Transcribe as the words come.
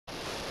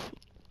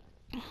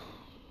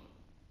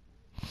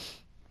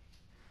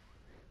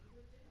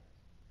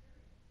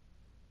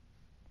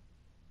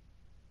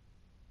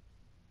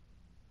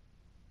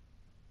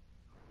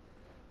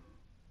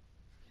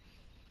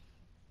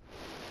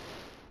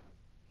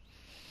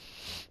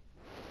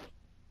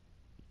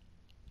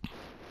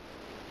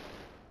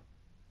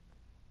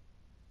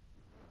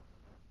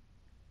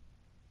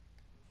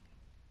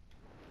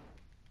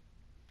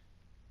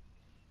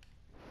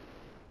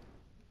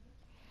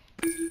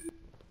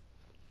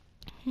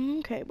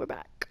Okay, we're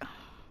back.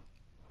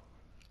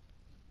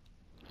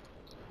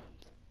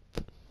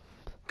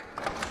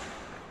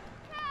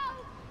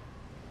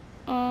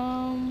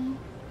 Um.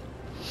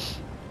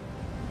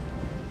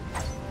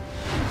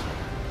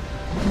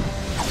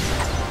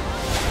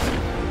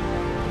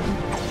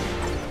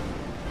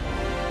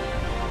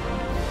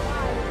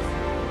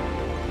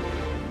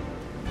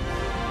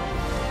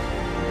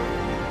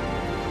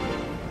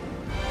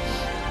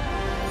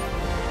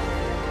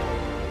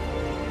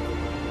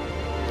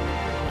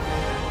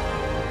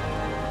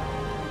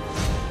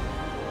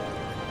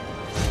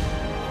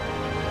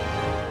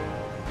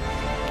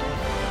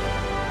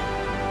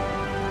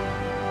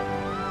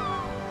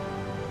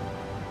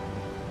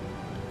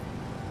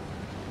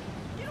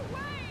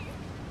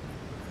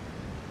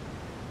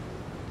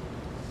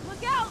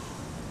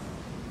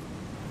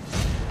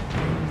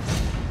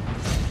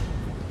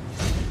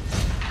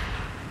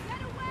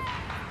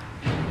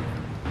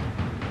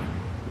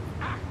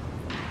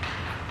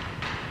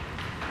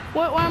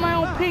 What? Why am I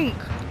all pink?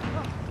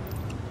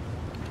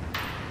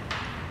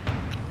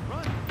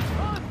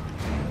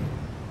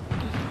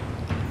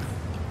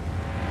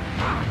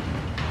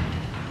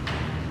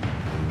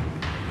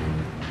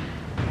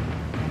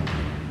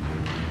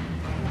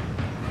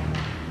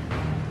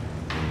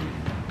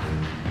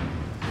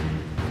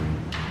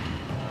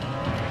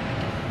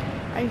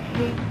 I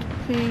hate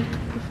pink.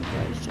 If you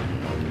guys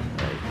didn't notice,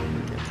 I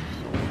hate it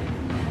so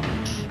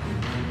much.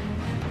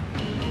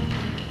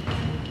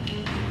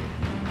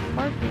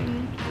 Parking.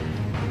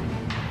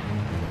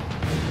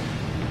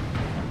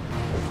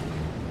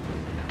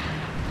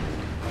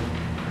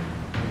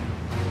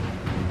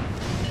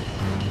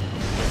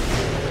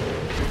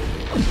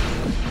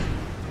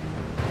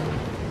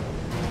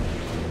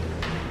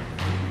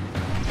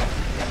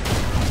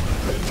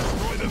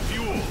 Destroy the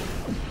fuel.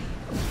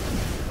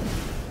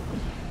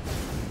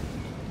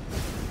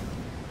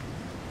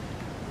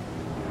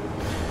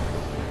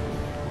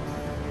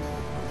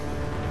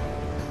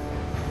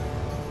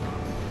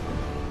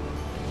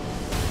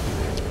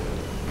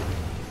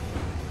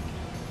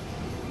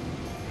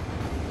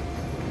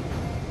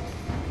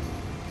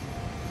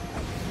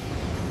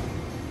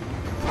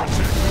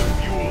 Protect the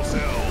fuel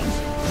cells.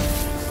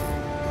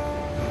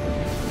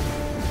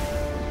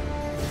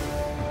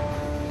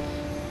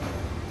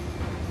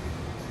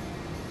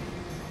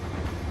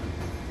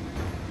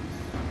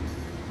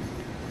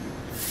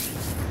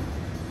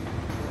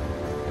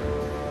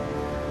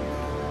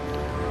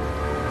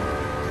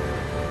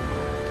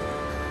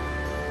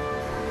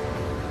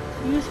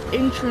 Use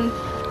entrance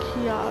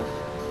kiosk.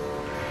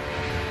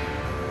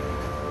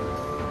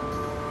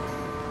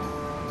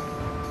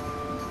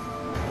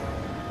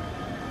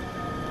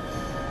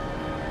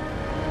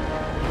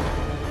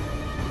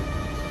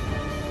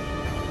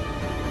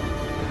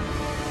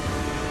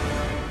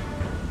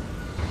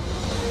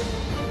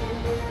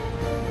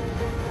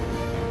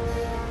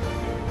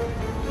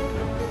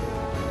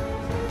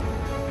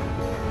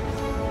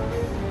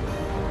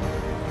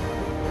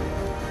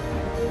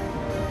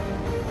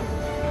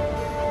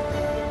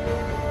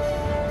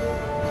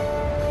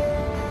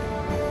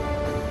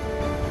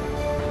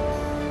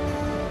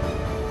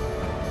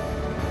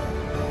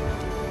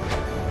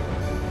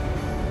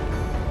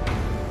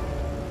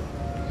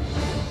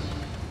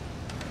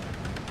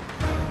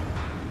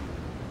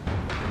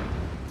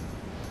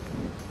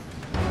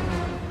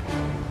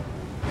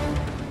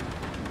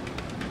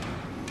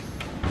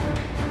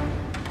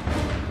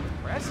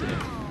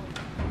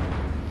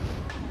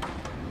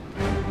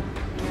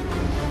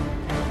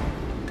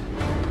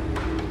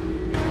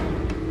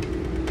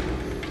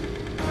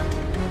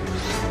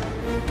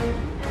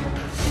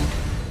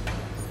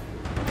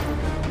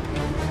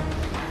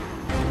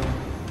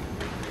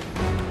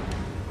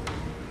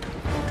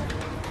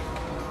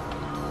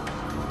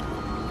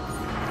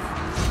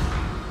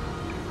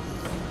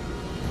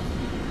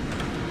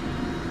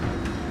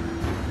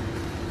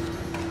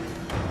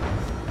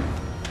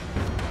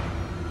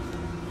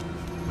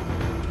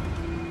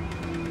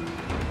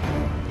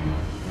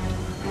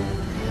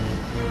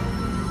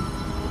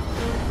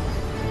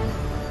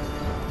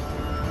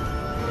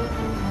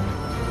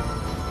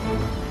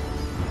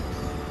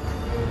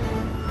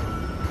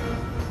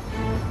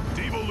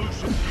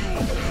 Devolution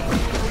fuel cell.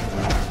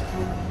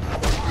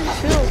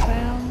 Chill,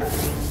 fam.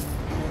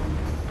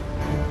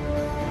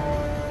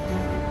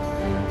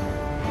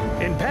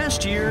 In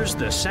past years,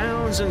 the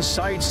sounds and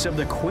sights of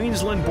the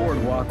Queensland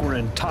Boardwalk were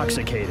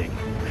intoxicating.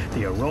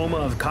 The aroma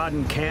of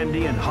cotton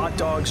candy and hot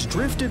dogs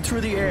drifted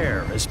through the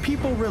air as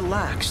people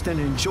relaxed and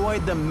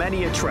enjoyed the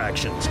many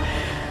attractions.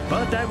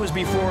 But that was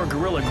before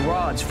Gorilla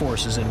Grodd's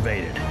forces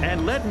invaded.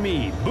 And let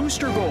me,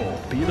 Booster Gold,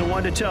 be the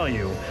one to tell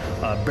you,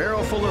 a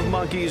barrel full of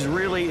monkeys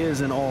really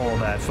isn't all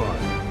that fun.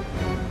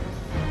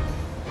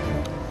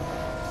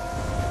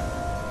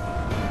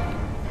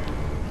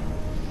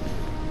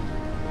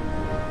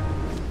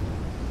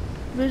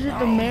 Visit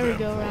the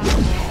merry-go-round.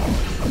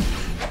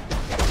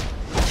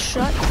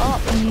 Shut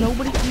up.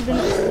 Nobody even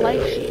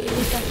likes you.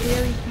 It's a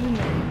hairy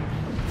human.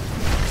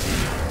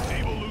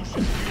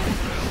 Devolution fuel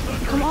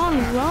cell. Come on,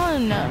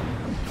 run.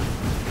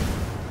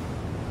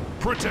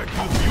 Protect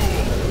the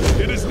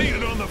fuel. It is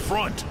needed on the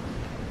front.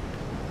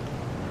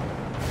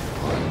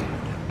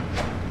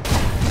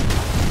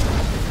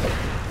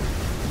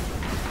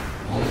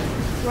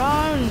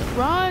 Run,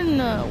 run!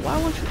 Why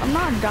won't you? I'm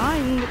not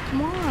dying, but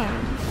come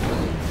on.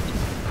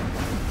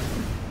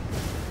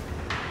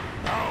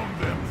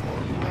 Pound them for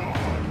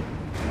Ron.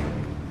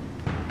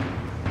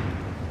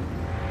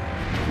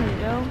 There you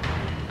go.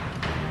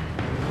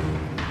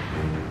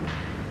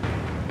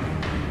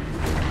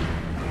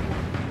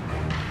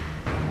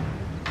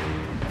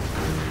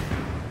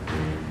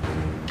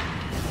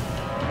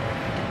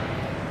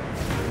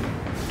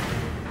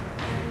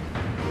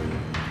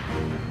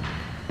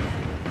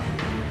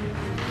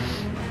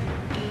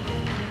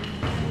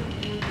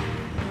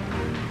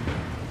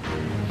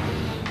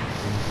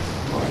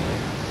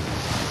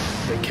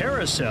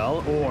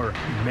 Carousel, or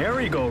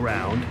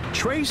merry-go-round,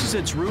 traces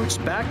its roots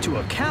back to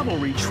a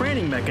cavalry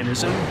training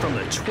mechanism from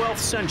the 12th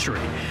century,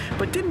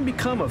 but didn't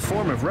become a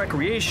form of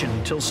recreation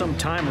until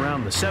sometime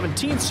around the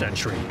 17th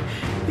century.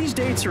 These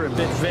dates are a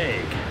bit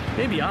vague.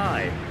 Maybe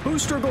I,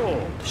 Booster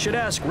Gold, should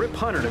ask Rip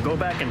Hunter to go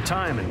back in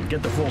time and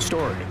get the full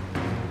story.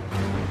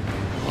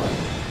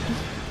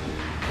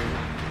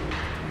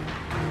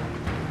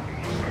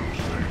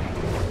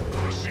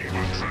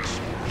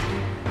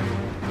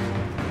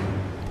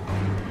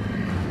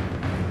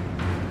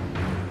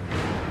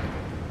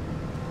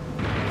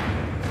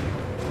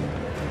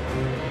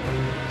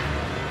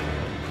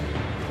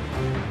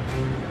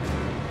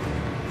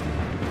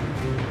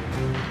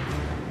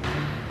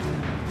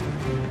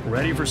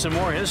 Ready for some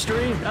more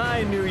history?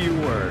 I knew you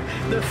were.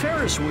 The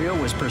Ferris wheel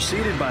was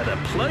preceded by the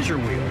pleasure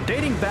wheel,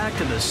 dating back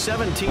to the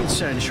 17th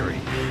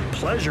century.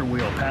 Pleasure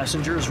wheel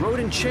passengers rode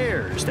in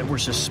chairs that were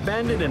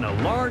suspended in a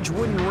large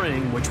wooden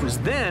ring, which was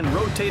then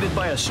rotated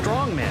by a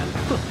strongman.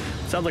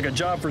 Sounds like a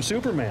job for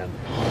Superman.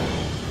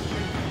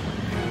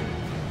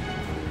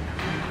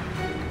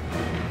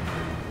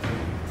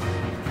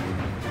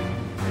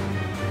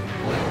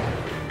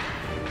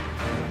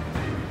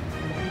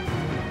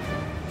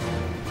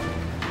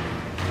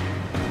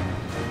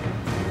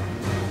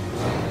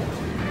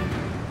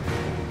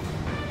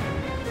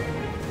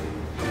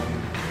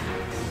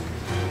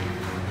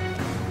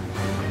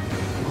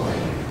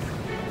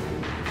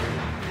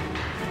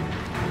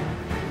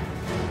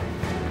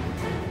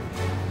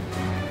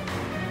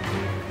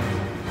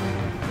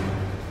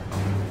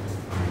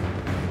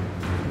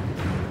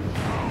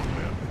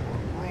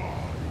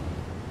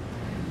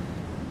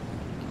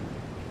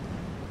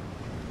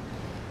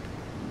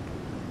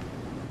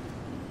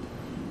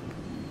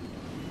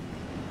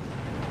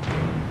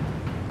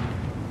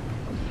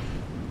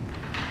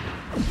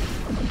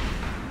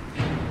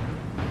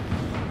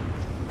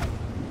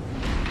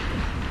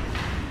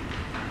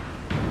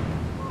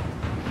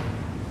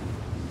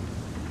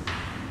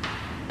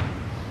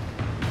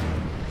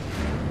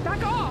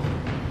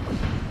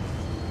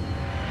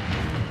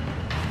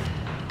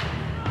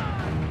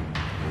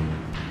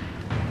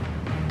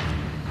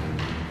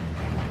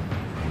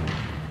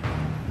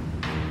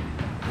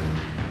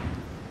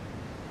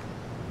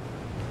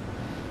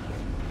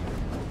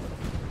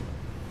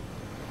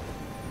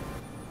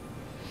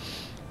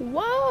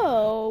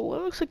 Whoa,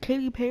 it looks like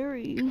Katy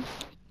Perry.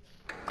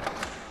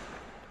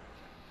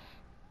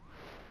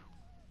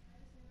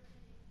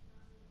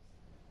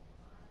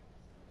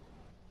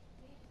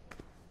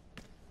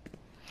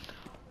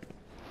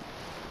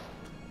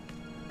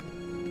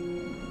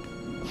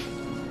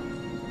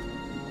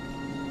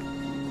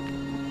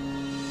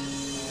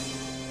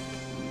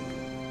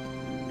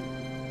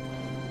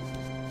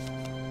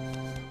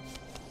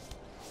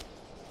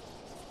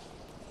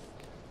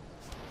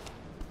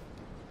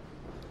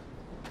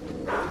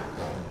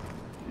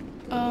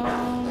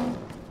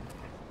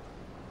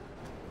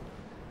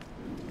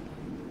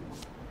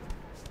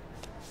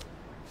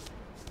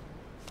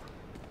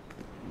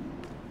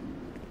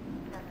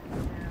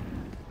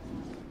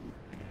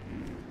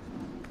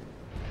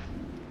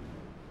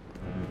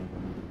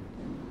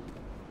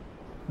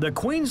 The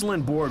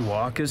Queensland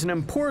Boardwalk is an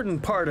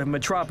important part of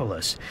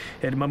Metropolis.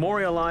 It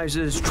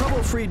memorializes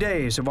trouble-free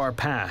days of our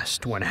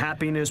past when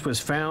happiness was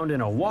found in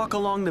a walk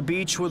along the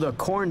beach with a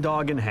corn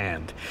dog in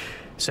hand.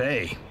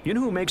 Say, you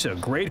know who makes a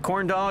great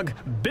corn dog?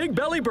 Big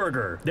Belly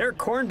Burger. Their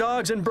corn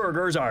dogs and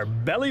burgers are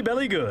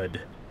belly good.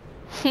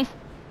 Is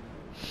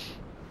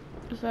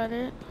that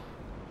it?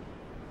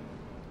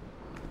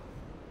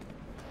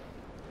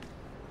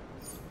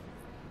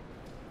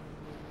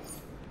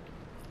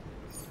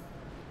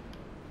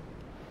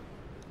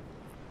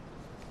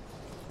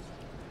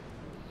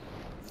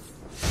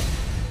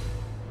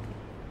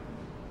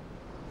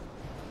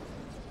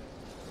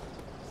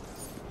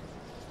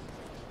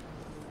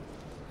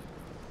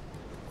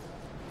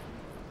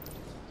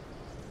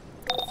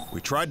 We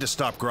tried to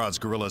stop Grodd's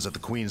guerrillas at the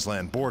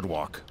Queensland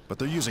Boardwalk, but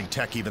they're using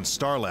tech even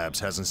Star Labs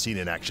hasn't seen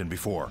in action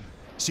before.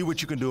 See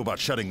what you can do about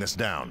shutting this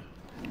down.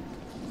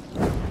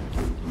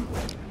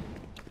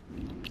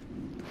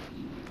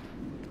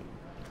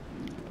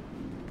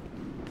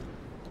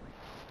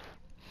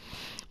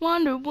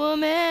 Wonder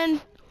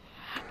Woman,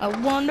 I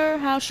wonder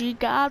how she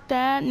got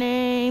that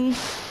name.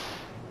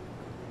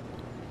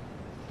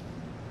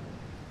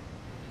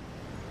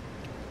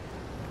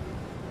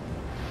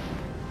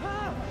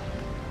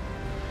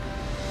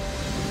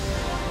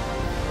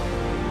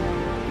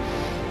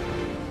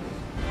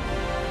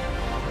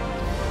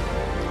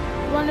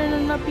 Running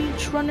on the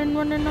beach, running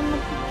on the beach,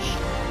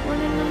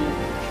 running on the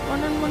beach,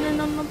 running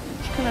on the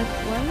beach. Can I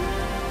swim?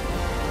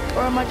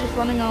 Or am I just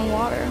running on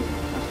water?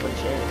 That's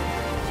legit.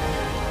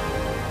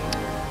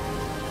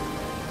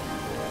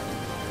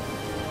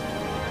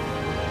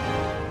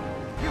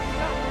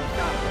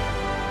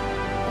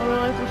 I would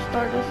like to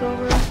start this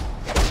over.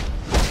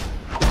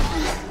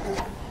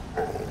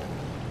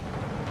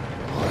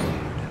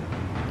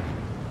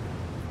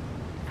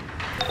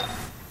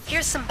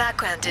 Here's some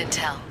background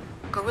intel.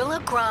 Gorilla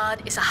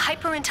Grodd is a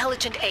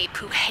hyper-intelligent ape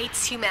who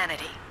hates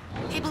humanity.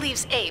 He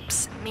believes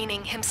apes,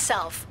 meaning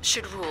himself,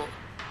 should rule.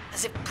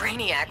 As if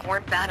Brainiac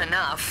weren't bad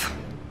enough.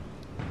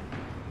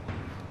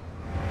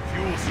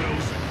 Fuel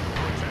cells.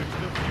 Protect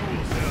the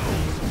fuel cells.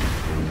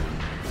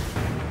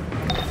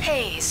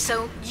 Hey,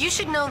 so you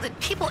should know that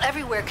people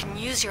everywhere can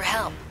use your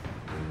help.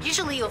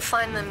 Usually you'll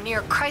find them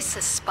near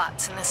crisis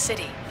spots in the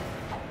city.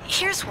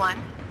 Here's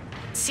one.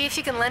 See if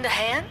you can lend a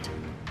hand?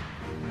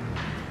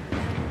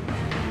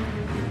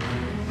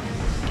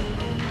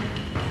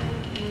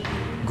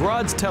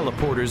 Grodd's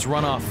teleporters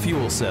run off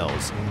fuel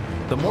cells.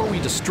 The more we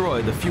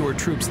destroy, the fewer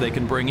troops they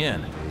can bring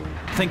in.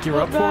 Think you're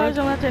up for guys,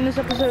 it? I'm going to end this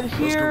episode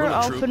here. guerrilla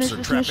I'll troops finish are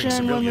this trapping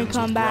mission when we civilians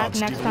come with back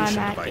Grodd's next time devolution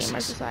at devices.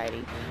 Gamer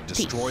Society.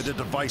 Destroy Peace. the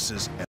devices and